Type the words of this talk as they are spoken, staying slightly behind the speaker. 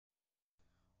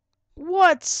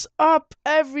What's up,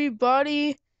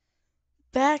 everybody?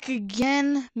 Back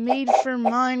again, made for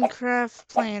Minecraft,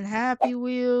 playing Happy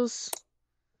Wheels.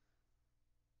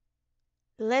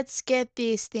 Let's get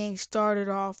this thing started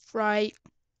off right.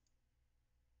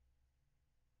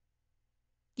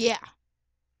 Yeah.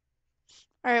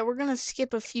 Alright, we're gonna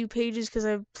skip a few pages because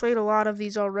I've played a lot of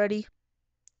these already.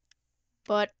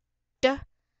 But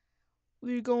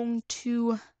we're going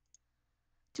to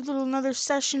do another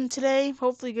session today.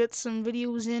 Hopefully get some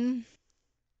videos in.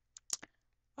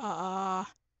 Got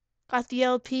the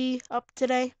LP up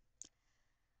today.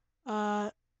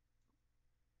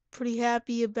 Pretty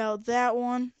happy about that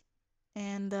one.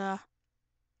 And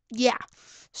yeah.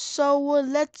 So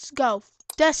let's go.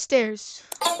 Death stairs.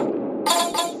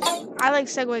 I like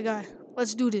Segway guy.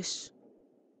 Let's do this.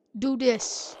 Do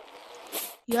this.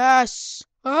 Yes.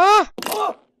 Ah.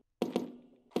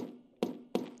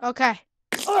 Okay.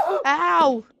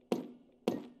 Ow.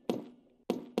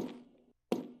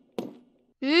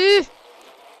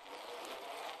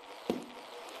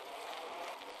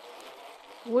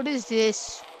 What is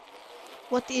this?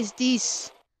 What is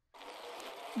this?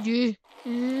 You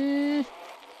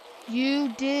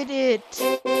did it.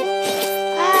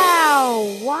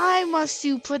 Ow! Why must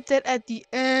you put that at the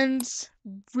ends?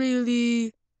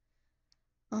 Really?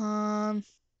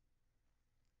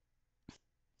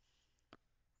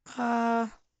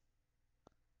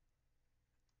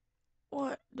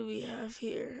 What do we have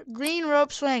here? Green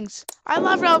rope swings. I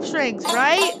love rope swings,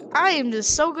 right? I am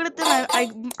just so good at them.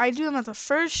 I do them at the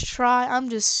first try. I'm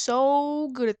just so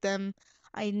good at them.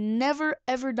 I never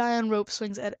ever die on rope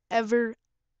swings. I'd ever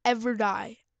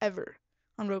die ever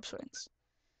on rope swings.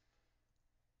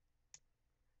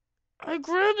 I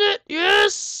grabbed it.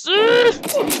 Yes.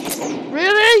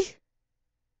 Really?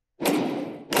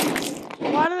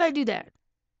 Why did I do that?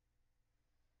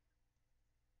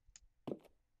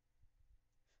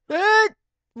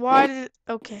 Why did it?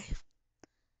 Okay.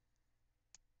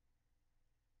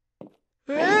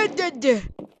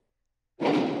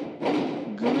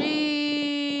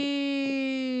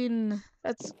 Green.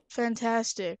 That's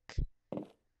fantastic.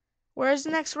 Where's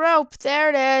the next rope? There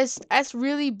it is. That's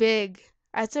really big.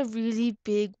 That's a really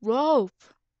big rope.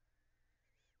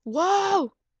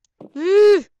 Whoa!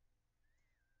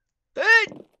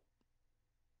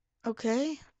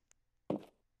 Okay.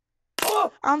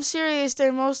 I'm serious.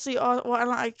 They're mostly all.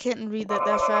 Well, I can't read that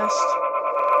fast.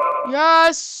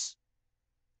 Yes.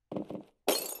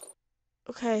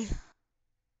 Okay.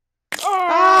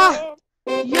 Ah!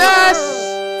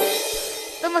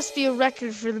 Yes! That must be a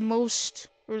record for the most,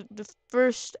 or the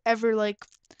first ever, like,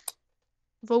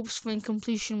 rope swing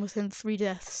completion within 3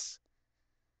 deaths.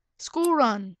 School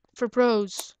run for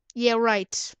pros. Yeah,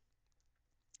 right.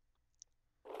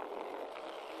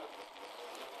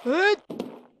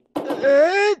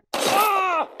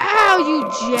 Ow, you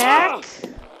jack!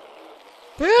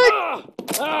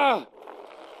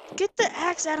 Get the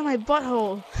axe out of my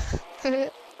butthole.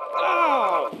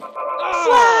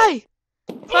 Fly!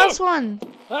 Plus 1.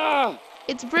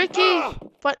 It's bricky,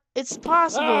 but it's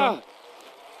possible.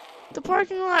 The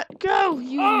parking lot. Go,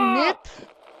 you nip.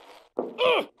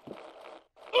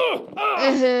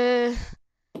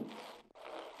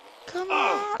 Come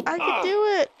on, I can do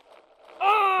it.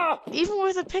 Even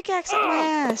with a pickaxe up my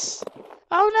ass.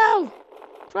 Oh no!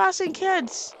 Crossing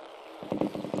kids.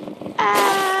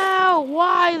 Ow!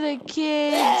 Why the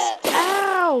kids?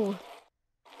 Ow!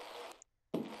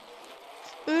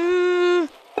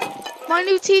 My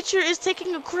new teacher is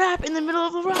taking a crap in the middle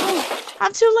of the road.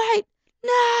 I'm too late.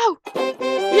 No!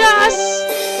 Yes!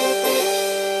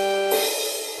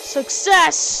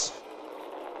 Success!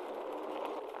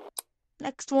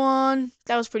 Next one.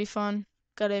 That was pretty fun.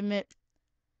 Gotta admit.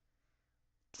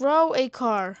 Throw a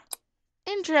car.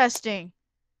 Interesting.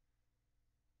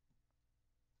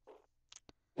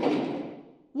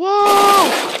 Whoa!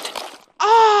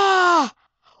 Ah!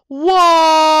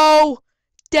 Whoa!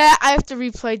 That I have to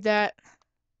replay that.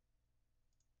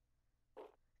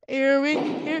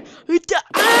 Here.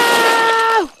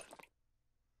 Ow!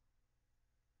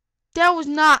 That was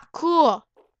not cool.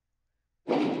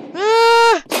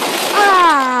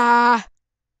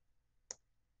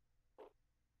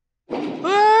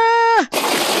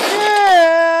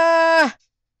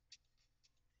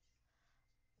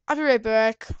 I'll be right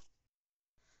back.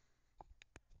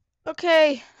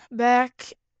 Okay,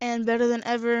 back and better than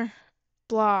ever.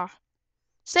 Blah.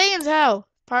 Satan's Hell,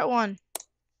 Part 1.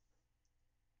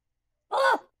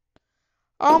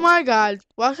 Oh my god,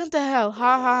 welcome to hell,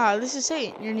 ha ha ha, this is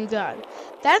Satan, your new god.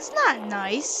 That's not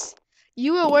nice.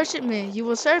 You will worship me, you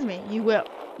will serve me, you will.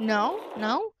 No,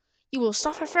 you will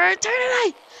suffer for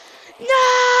eternity.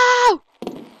 No!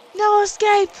 No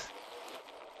escape!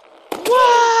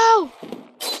 Whoa!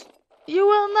 You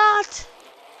will not!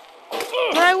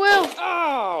 But I will!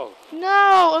 Oh!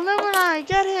 No! Illuminati,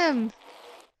 get him!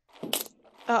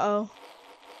 Uh-oh.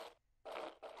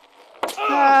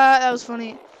 That was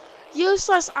funny.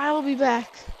 Useless, I will be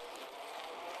back.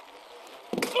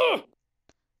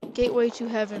 Gateway to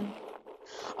heaven.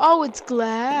 Oh, it's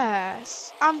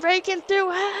glass. I'm breaking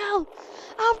through hell!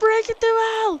 I'm breaking through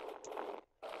hell!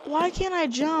 Why can't I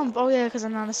jump? Oh yeah, because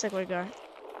I'm not a Segway guy.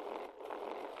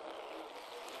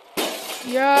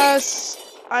 Yes!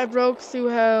 I broke through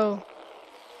hell.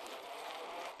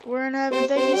 We're in heaven.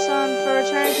 Thank you, son, for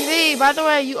returning to thee. By the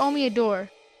way, you owe me a door.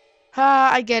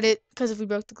 Ha, I get it. Because if we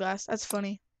broke the glass. That's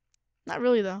funny. Not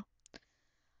really, though.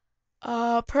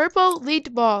 Purple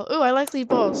lead ball. Ooh, I like lead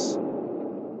balls.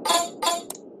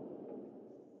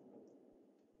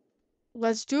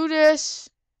 Let's do this.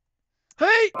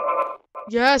 Hey!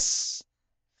 Yes!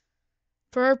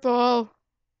 Purple.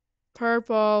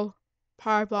 Purple.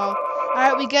 Purple.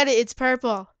 Alright, we get it. It's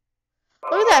purple.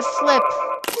 Look at that flip.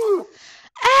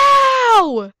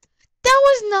 Ow! That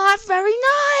was not very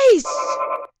nice!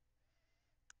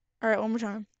 Alright, one more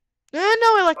time. No,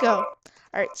 I let go.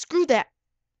 Alright, screw that.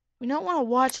 We don't want to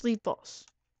watch lead balls.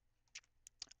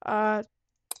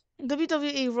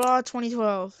 WWE Raw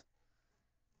 2012.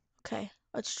 Okay,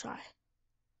 let's try.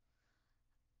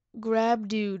 Grab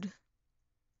dude.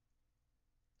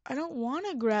 I don't want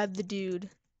to grab the dude.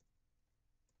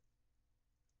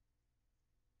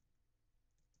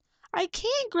 I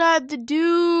can't grab the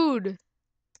dude.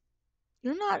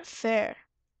 You're not fair.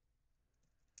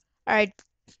 Alright.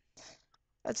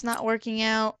 That's not working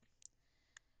out.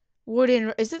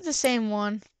 Wooden. Is it the same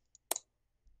one?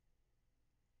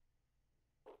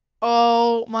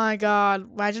 Oh my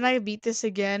god. Imagine I beat this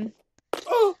again.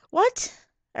 What?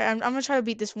 Alright, I'm gonna try to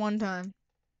beat this one time.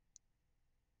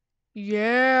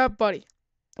 Yeah, buddy.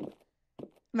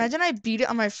 Imagine I beat it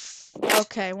on my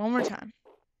okay, one more time.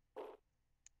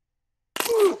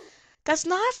 That's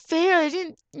not fair. I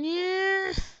didn't.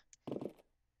 Yeah.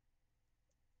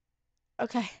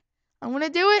 Okay. I'm gonna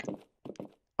do it.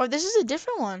 Oh, this is a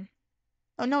different one.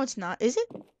 Oh, no, it's not. Is it?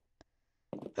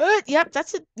 Yep,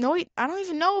 that's it. No, wait. I don't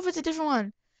even know if it's a different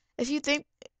one. If you think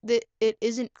that it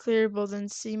isn't clearable, then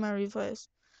see my replays.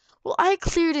 Well, I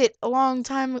cleared it a long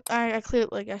time. I cleared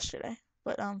it like yesterday.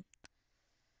 But,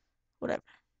 whatever.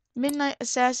 Midnight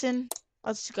Assassin.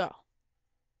 Let's go.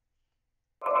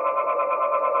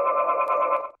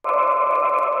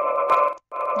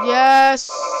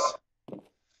 Yes!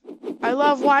 I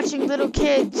love watching little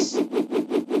kids.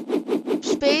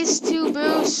 Space to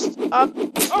boost up.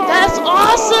 That's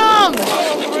awesome!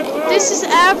 This is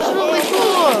absolutely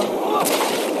cool.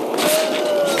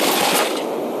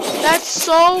 That's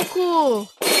so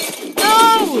cool.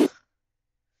 No!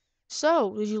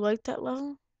 So, did you like that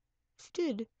level? If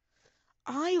you did,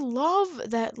 I love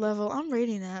that level. I'm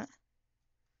rating that.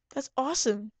 That's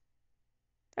awesome.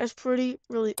 That's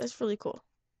that's really cool.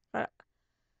 Alright.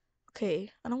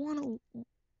 Okay, I don't want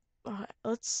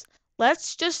to.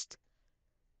 Let's just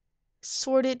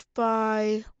sort it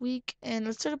by week, and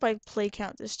let's sort it by play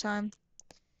count this time.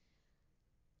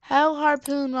 Hell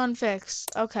Harpoon Run Fix.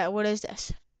 Okay, what is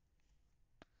this?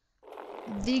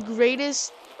 The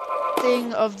greatest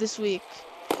thing of this week.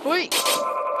 Wait!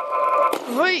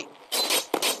 Wait!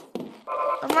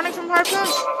 I'm running from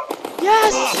harpoons!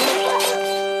 Yes!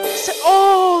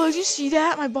 Oh, did you see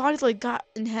that? My body like got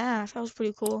in half. That was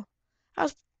pretty cool.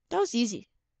 That was easy.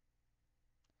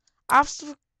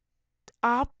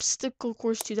 Obstacle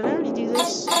course 2. Did I already do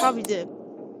this? Probably did.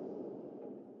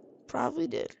 Probably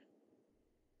did.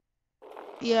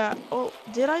 Yeah. Oh,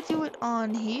 did I do it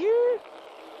on here?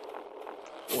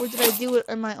 Or did I do it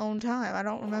in my own time? I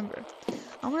don't remember.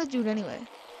 I'm gonna do it anyway.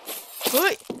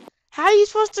 Wait! How are you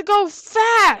supposed to go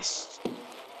fast?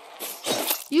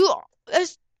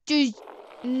 That's just.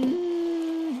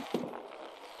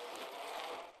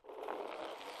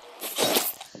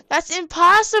 That's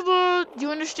impossible. Do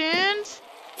you understand?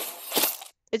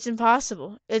 It's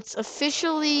impossible. It's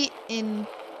officially in.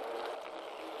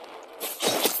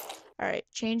 Alright,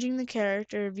 changing the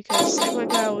character because Segway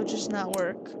Guy will just not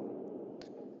work.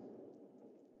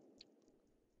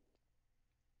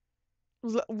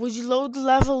 Would you load the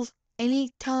level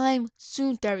anytime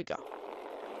soon? There we go.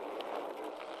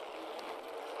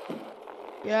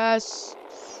 Yes.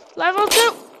 Level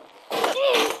 2!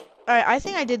 Alright, I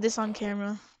think I did this on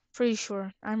camera. Pretty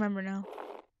sure. I remember now.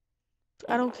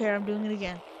 I don't care. I'm doing it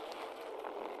again.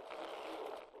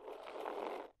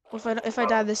 If I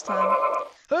die this time.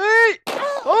 Hey!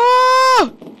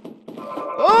 Oh!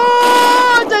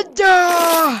 Oh!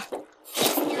 Da!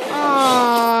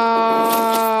 Ah!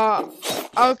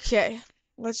 Okay.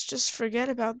 Let's just forget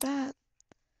about that.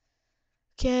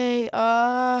 Okay,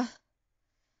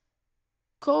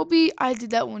 Kobe, I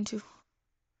did that one too.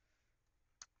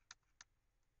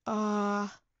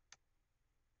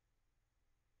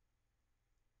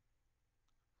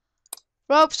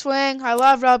 Rope swing. I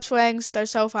love rope swings. They're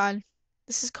so fun.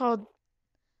 This is called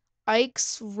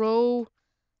Ike's Row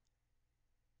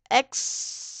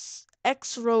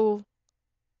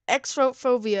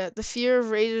Exrophobia, the fear of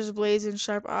razors, blades, and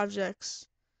sharp objects.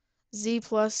 Z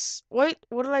plus. Wait,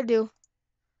 what did I do?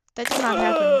 That did not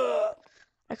happen.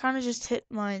 I kind of just hit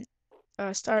my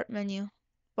start menu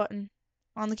button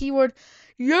on the keyboard.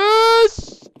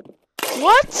 Yes!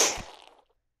 What?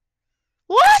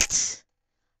 What?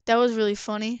 That was really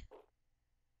funny.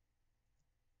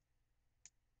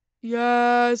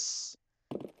 Yes.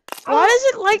 Why does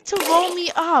it like to roll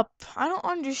me up? I don't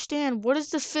understand. What is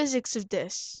the physics of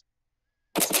this?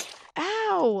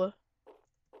 Ow!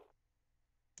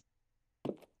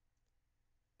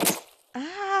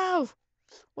 Ow!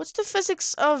 What's the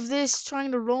physics of this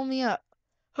trying to roll me up?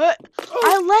 Huh,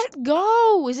 I let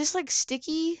go! Is this like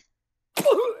sticky?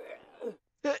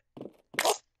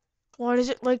 Why does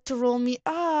it like to roll me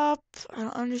up? I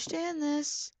don't understand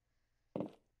this.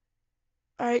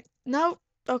 Alright, no.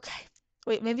 Okay.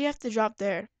 Wait, maybe I have to drop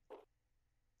there.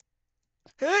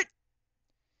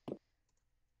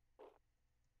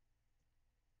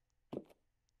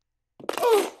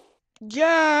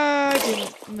 Yeah, I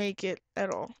didn't make it at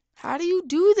all. How do you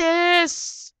do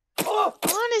this?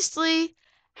 Honestly,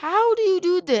 how do you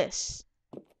do this?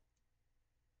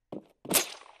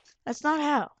 That's not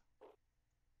how.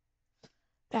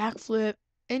 Backflip.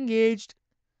 Engaged.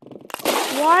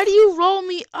 Why do you roll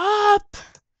me up?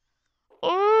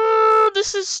 Oh,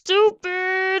 this is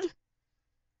stupid.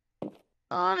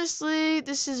 Honestly,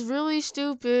 this is really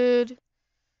stupid.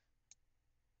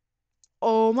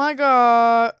 Oh my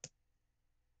god.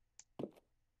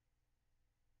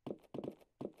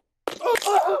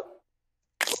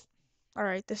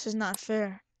 Alright, this is not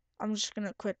fair. I'm just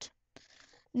gonna quit.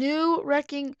 New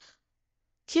wrecking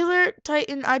Killer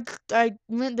Titan. I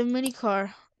meant the mini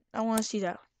car. I want to see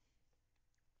that.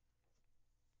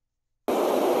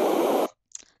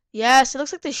 Yes, it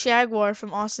looks like the Jaguar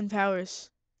from Austin Powers.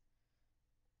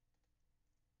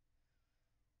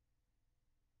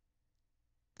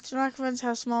 It's not convinced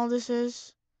how small this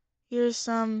is. Here's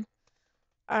some.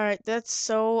 Alright, that's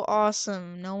so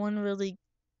awesome. No one really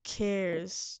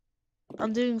cares.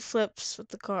 I'm doing flips with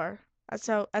the car. That's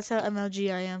how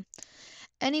MLG I am.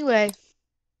 Anyway,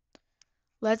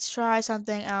 let's try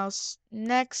something else.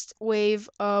 Next wave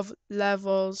of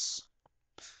levels.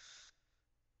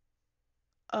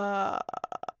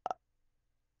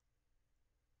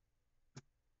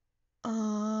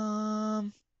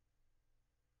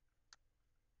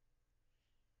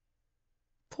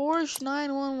 Porsche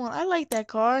 911. I like that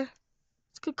car.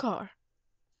 It's a good car.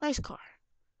 Nice car.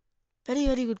 Very,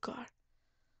 very good car.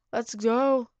 Let's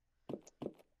go.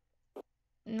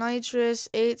 Nitrous,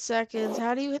 8 seconds.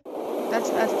 How do you hit? That's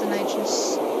the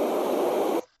nitrous.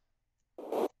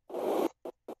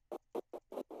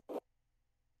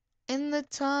 In the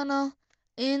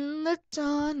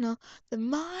tunnel, the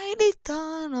mighty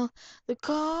tunnel, the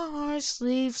car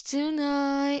sleeps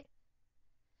tonight.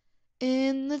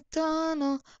 In the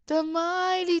tunnel, the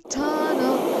mighty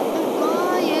tunnel, the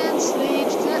lion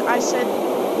sleeps tonight. I said,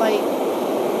 like,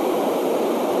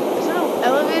 is there an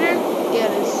elevator? Yeah,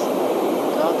 it is.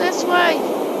 Go this way.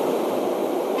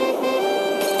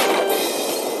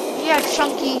 Yeah,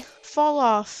 Chunky, fall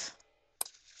off.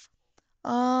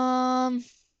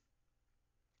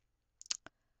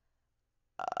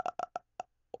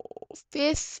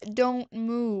 Fifth, don't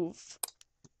move.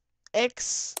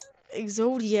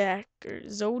 Zodiac or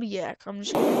Zodiac. I'm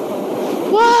just gonna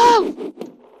call. Whoa!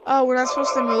 Oh, we're not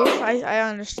supposed to move. I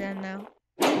understand now.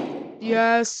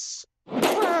 Yes.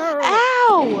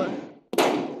 Ow!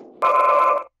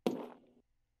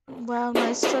 Wow,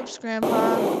 nice tips,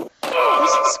 Grandpa.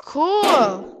 This is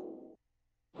cool.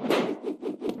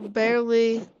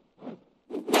 Barely.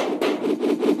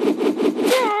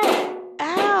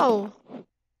 Ow!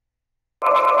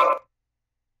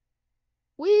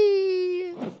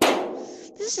 Whee!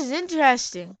 This is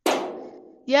interesting.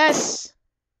 Yes.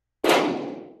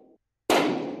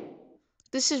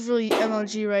 This is really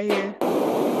MLG right here.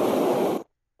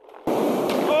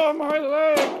 Oh, my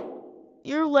leg!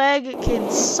 Your leg can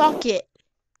suck it.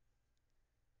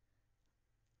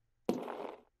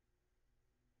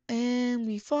 And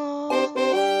we fall.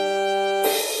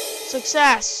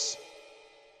 Success.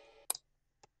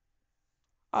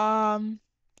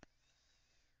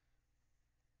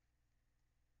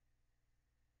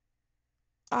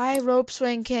 I rope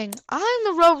swing king. I'm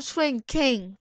the rope swing king.